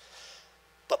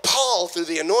 But Paul, through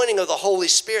the anointing of the Holy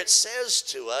Spirit, says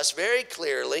to us very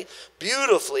clearly,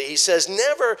 beautifully, he says,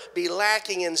 never be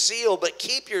lacking in zeal, but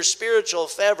keep your spiritual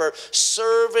fervor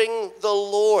serving the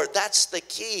Lord. That's the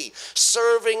key,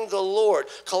 serving the Lord.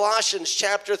 Colossians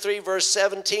chapter 3, verse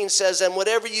 17 says, and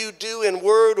whatever you do in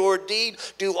word or deed,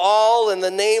 do all in the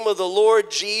name of the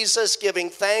Lord Jesus, giving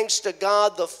thanks to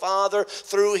God the Father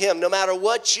through him. No matter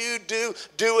what you do,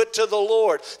 do it to the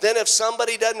Lord. Then if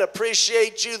somebody doesn't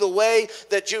appreciate you the way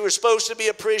that you were supposed to be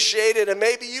appreciated, and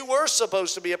maybe you were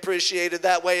supposed to be appreciated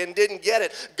that way and didn't get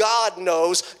it, God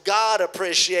knows, God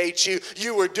appreciates you.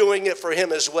 You were doing it for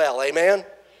him as well. Amen?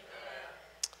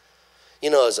 You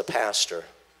know, as a pastor,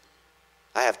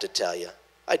 I have to tell you,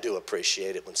 I do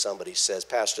appreciate it when somebody says,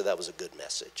 Pastor, that was a good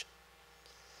message.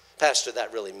 Pastor,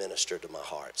 that really ministered to my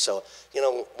heart. So, you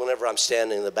know, whenever I'm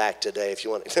standing in the back today, if you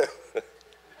want to.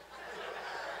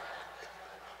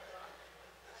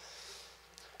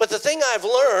 But the thing I've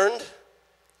learned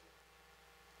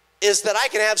is that I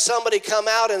can have somebody come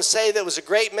out and say that was a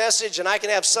great message, and I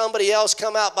can have somebody else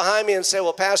come out behind me and say,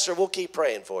 well, Pastor, we'll keep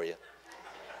praying for you.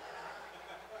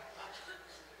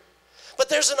 But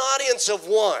there's an audience of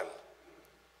one.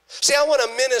 See, I want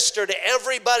to minister to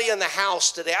everybody in the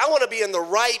house today. I want to be in the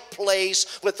right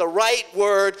place with the right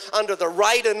word under the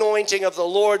right anointing of the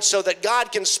Lord so that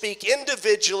God can speak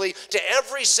individually to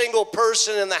every single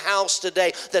person in the house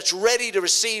today that's ready to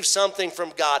receive something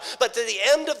from God. But to the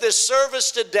end of this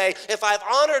service today, if I've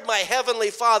honored my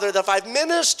Heavenly Father, that if I've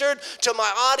ministered to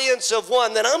my audience of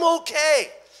one, then I'm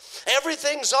okay.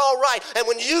 Everything's all right. And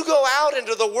when you go out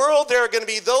into the world, there are going to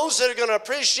be those that are going to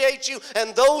appreciate you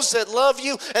and those that love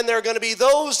you, and there are going to be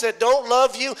those that don't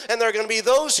love you, and there are going to be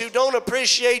those who don't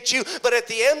appreciate you. But at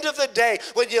the end of the day,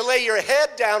 when you lay your head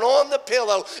down on the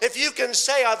pillow, if you can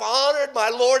say, I've honored my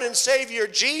Lord and Savior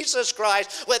Jesus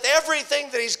Christ with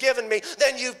everything that He's given me,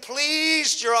 then you've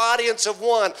pleased your audience of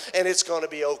one, and it's going to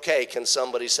be okay. Can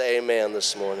somebody say amen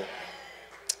this morning?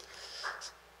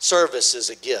 Service is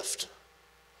a gift.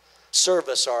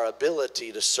 Service, our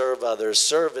ability to serve others.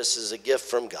 Service is a gift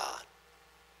from God.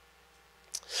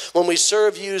 When we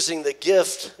serve using the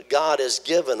gift God has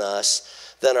given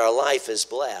us, then our life is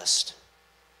blessed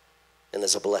and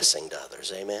is a blessing to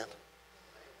others. Amen?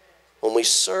 When we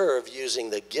serve using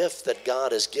the gift that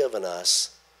God has given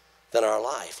us, then our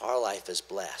life is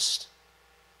blessed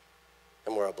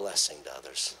and we're a blessing to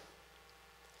others.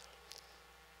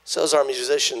 So as our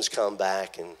musicians come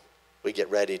back and we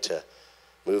get ready to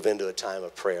move into a time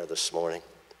of prayer this morning.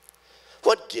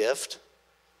 What gift,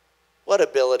 what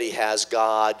ability has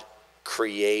God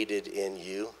created in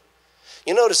you?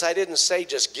 You notice I didn't say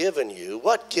just given you.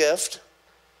 What gift,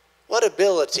 what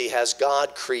ability has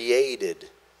God created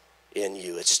in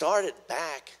you? It started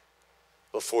back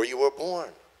before you were born.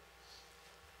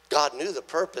 God knew the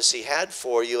purpose He had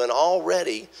for you and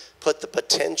already put the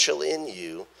potential in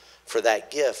you for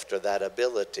that gift or that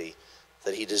ability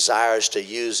that He desires to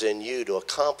use in you to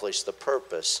accomplish the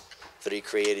purpose that He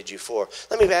created you for.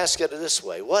 Let me ask it this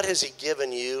way. What has He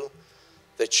given you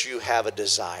that you have a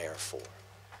desire for?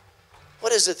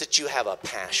 What is it that you have a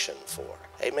passion for?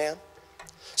 Amen?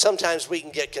 Sometimes we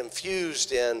can get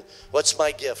confused in what's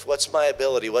my gift, what's my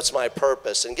ability, what's my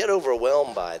purpose, and get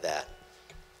overwhelmed by that.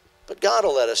 But God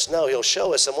will let us know. He'll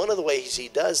show us. And one of the ways He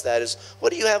does that is,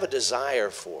 what do you have a desire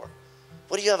for?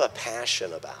 What do you have a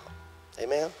passion about?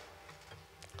 Amen?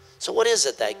 So what is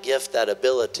it, that gift, that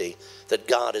ability that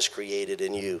God has created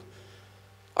in you?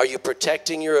 Are you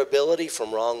protecting your ability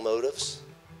from wrong motives?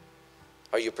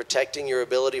 Are you protecting your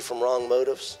ability from wrong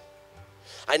motives?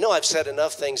 I know I've said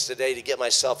enough things today to get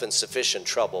myself in sufficient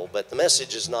trouble, but the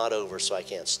message is not over, so I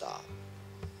can't stop.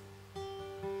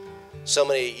 So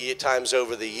many times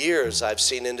over the years, I've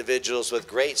seen individuals with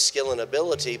great skill and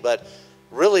ability, but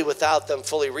really without them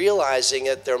fully realizing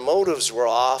it, their motives were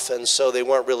off, and so they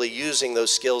weren't really using those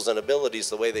skills and abilities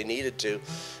the way they needed to.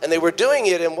 And they were doing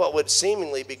it in what would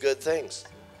seemingly be good things.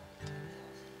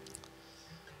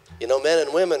 You know, men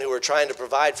and women who were trying to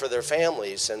provide for their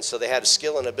families, and so they had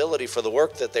skill and ability for the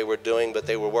work that they were doing, but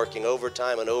they were working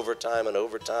overtime and overtime and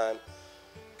overtime,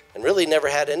 and really never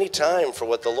had any time for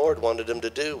what the Lord wanted them to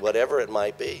do, whatever it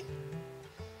might be.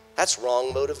 That's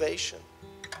wrong motivation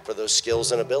for those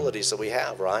skills and abilities that we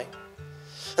have, right?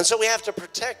 And so we have to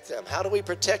protect them. How do we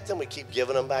protect them? We keep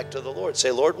giving them back to the Lord.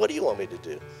 Say, Lord, what do you want me to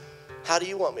do? How do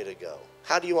you want me to go?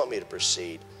 How do you want me to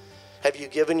proceed? Have you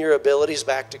given your abilities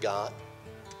back to God?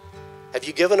 Have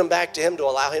you given them back to Him to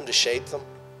allow Him to shape them?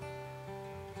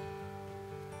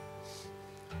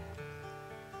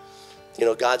 You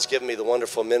know, God's given me the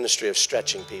wonderful ministry of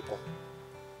stretching people.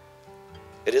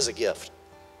 It is a gift.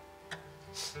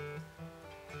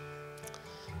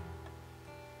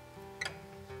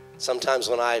 Sometimes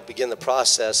when I begin the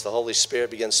process, the Holy Spirit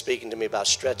begins speaking to me about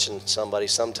stretching somebody.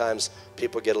 Sometimes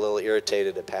people get a little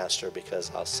irritated at Pastor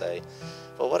because I'll say,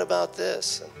 well, what about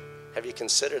this? And have you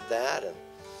considered that? And,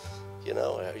 you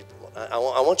know, I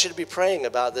want you to be praying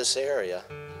about this area.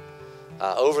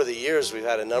 Over the years, we've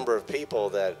had a number of people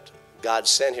that God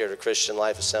sent here to Christian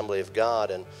Life Assembly of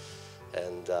God,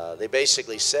 and they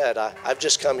basically said, I've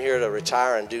just come here to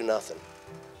retire and do nothing.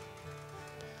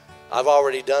 I've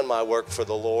already done my work for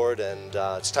the Lord, and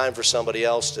it's time for somebody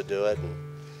else to do it. And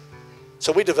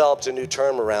so we developed a new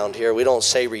term around here. We don't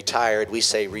say retired, we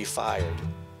say refired.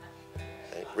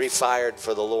 Okay? Refired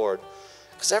for the Lord.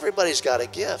 Because everybody's got a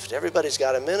gift. Everybody's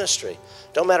got a ministry.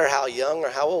 Don't matter how young or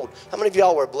how old. How many of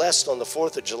y'all were blessed on the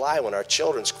 4th of July when our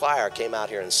children's choir came out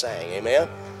here and sang? Amen?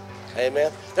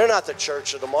 Amen. They're not the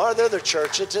church of tomorrow. They're the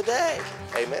church of today.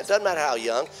 Amen. Doesn't matter how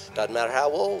young. Doesn't matter how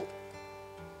old.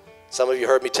 Some of you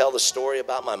heard me tell the story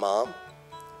about my mom.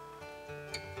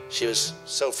 She was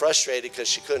so frustrated because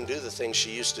she couldn't do the things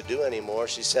she used to do anymore.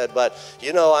 She said, but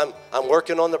you know, I'm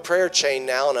working on the prayer chain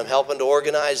now, and I'm helping to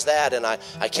organize that, and I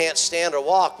can't stand or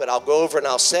walk, but I'll go over and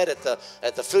I'll sit at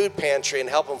the food pantry and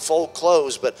help them fold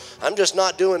clothes, but I'm just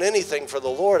not doing anything for the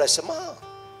Lord. I said, Mom,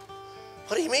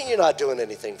 what do you mean you're not doing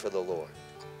anything for the Lord?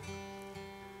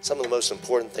 Some of the most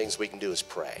important things we can do is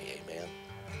pray, amen.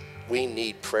 We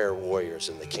need prayer warriors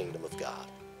in the kingdom of God.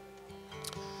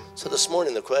 So this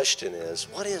morning the question is,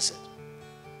 what is it?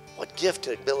 What gift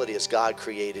and ability has God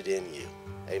created in you?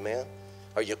 Amen?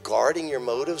 Are you guarding your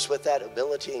motives with that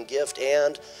ability and gift?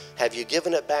 And have you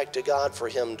given it back to God for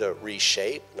him to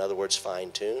reshape? In other words,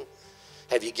 fine tune.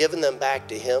 Have you given them back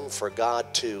to him for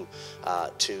God to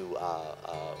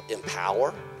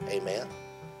empower? Amen?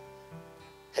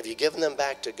 Have you given them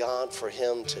back to God for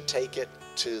him to take it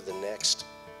to the next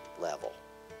level?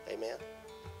 Amen?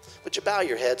 Would you bow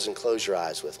your heads and close your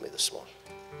eyes with me this morning?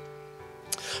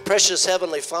 Precious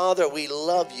Heavenly Father, we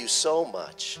love you so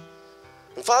much.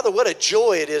 And Father, what a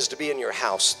joy it is to be in your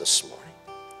house this morning.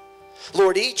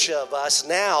 Lord, each of us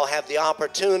now have the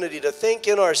opportunity to think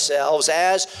in ourselves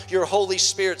as your Holy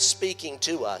Spirit speaking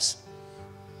to us.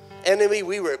 Enemy,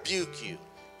 we rebuke you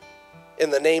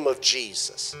in the name of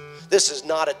Jesus. This is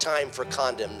not a time for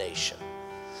condemnation.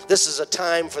 This is a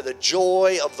time for the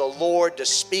joy of the Lord to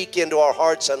speak into our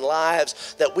hearts and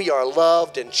lives, that we are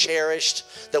loved and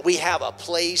cherished, that we have a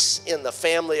place in the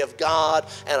family of God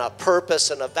and a purpose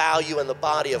and a value in the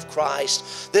body of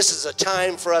Christ. This is a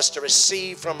time for us to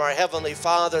receive from our Heavenly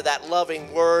Father that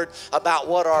loving word about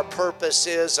what our purpose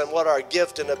is and what our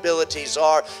gift and abilities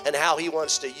are and how he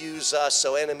wants to use us.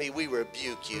 So enemy, we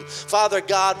rebuke you. Father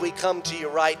God, we come to you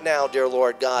right now, dear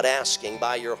Lord God, asking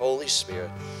by your Holy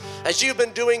Spirit, as you've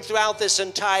been doing throughout this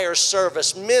entire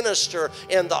service, minister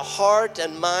in the heart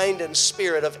and mind and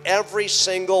spirit of every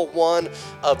single one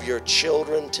of your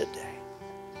children today.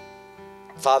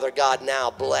 Father God,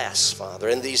 now bless, Father,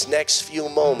 in these next few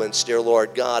moments, dear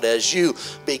Lord God, as you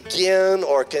begin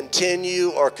or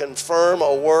continue or confirm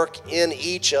a work in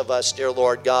each of us, dear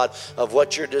Lord God, of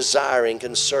what you're desiring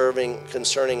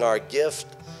concerning our gift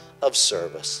of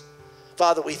service.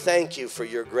 Father, we thank you for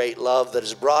your great love that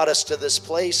has brought us to this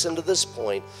place and to this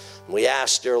point. And we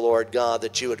ask, dear Lord God,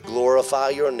 that you would glorify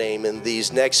your name in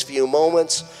these next few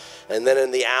moments, and then in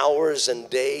the hours and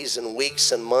days and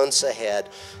weeks and months ahead,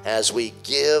 as we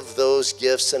give those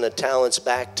gifts and the talents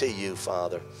back to you,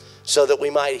 Father, so that we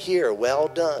might hear, well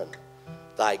done,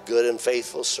 thy good and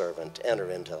faithful servant, enter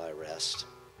into thy rest.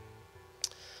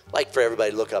 I'd like for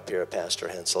everybody to look up here at Pastor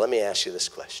Hensel. Let me ask you this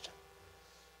question.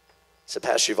 So,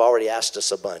 Pastor, you've already asked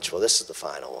us a bunch. Well, this is the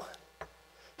final one.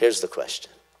 Here's the question.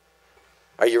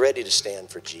 Are you ready to stand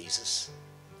for Jesus?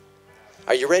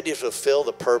 Are you ready to fulfill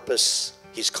the purpose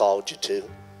he's called you to?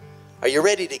 Are you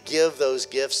ready to give those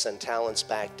gifts and talents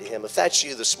back to him? If that's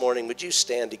you this morning, would you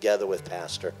stand together with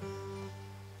Pastor?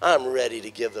 I'm ready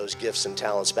to give those gifts and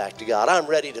talents back to God. I'm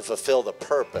ready to fulfill the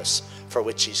purpose for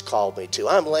which he's called me to.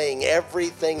 I'm laying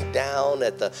everything down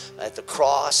at the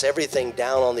cross, everything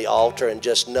down on the altar, and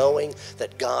just knowing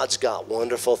that God's got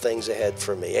wonderful things ahead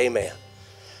for me. Amen.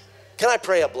 Can I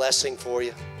pray a blessing for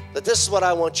you? But this is what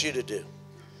I want you to do.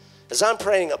 As I'm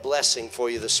praying a blessing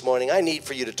for you this morning, I need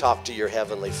for you to talk to your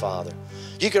Heavenly Father.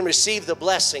 You can receive the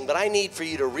blessing, but I need for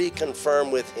you to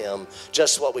reconfirm with him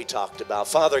just what we talked about.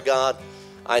 Father God,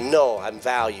 I know I'm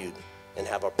valued and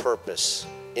have a purpose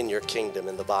in your kingdom,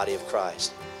 in the body of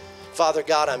Christ. Father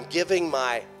God, I'm giving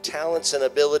my talents and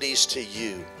abilities to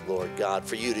you, Lord God,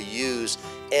 for you to use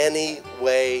any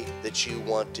way that you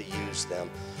want to use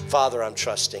them. Father, I'm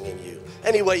trusting in you.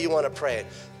 Any way you want to pray it,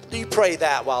 you pray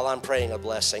that while I'm praying a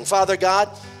blessing. Father God,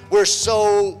 we're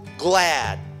so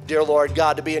glad, dear Lord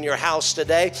God, to be in your house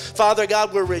today. Father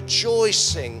God, we're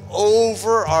rejoicing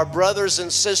over our brothers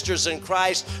and sisters in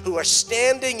Christ who are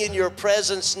standing in your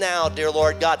presence now, dear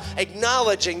Lord God,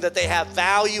 acknowledging that they have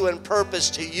value and purpose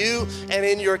to you and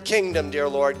in your kingdom, dear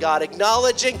Lord God,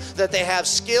 acknowledging that they have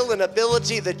skill and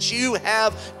ability that you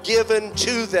have given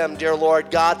to them, dear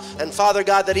Lord God. And Father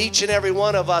God, that each and every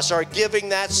one of us are giving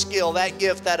that skill, that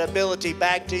gift, that ability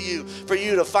back to you for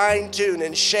you to fine tune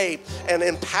and shape and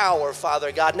empower,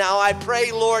 Father God. Now I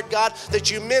pray, Lord God, that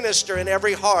you minister in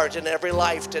every heart and every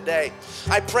life today.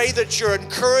 I pray that your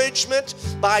encouragement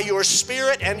by your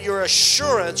Spirit and your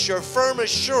assurance, your firm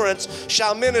assurance,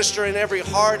 shall minister in every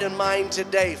heart and mind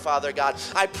today, Father God.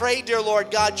 I pray, dear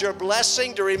Lord God, your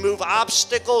blessing to remove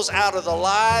obstacles out of the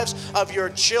lives of your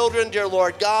children, dear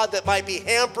Lord God, that might be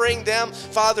hampering them,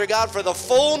 Father God, for the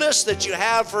fullness that you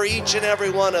have for each and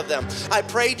every one of them. I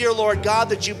pray, dear Lord God,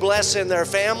 that you bless in their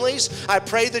families. I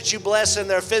pray that you bless in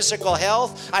their physical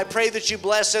health. I pray that you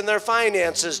bless in their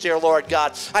finances, dear Lord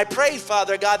God. I pray,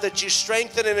 Father God, that you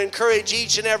strengthen and encourage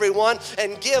each and every one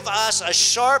and give us a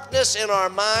sharpness in our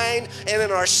mind and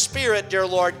in our spirit, dear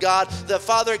Lord God, that,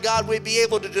 Father God, we be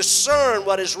able to discern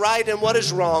what is right and what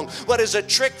is wrong, what is a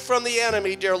trick from the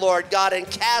enemy, dear Lord God, and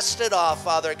cast it off,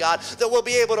 Father God, that we'll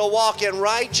be able to walk in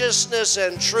righteousness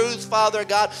and truth, Father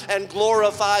God, and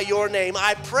glorify your name.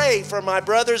 I pray for my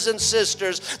brothers and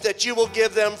sisters that you will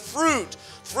give them fruit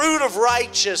of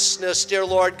righteousness, dear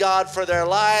Lord God, for their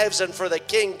lives and for the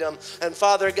kingdom. And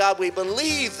Father God, we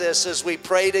believe this as we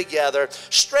pray together.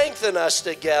 Strengthen us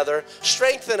together,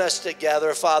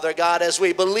 Father God, as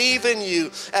we believe in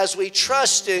you, as we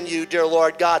trust in you, dear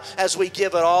Lord God, as we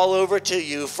give it all over to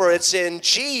you. For it's in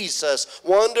Jesus'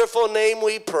 wonderful name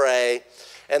we pray.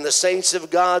 And the saints of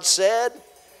God said,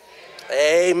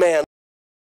 amen.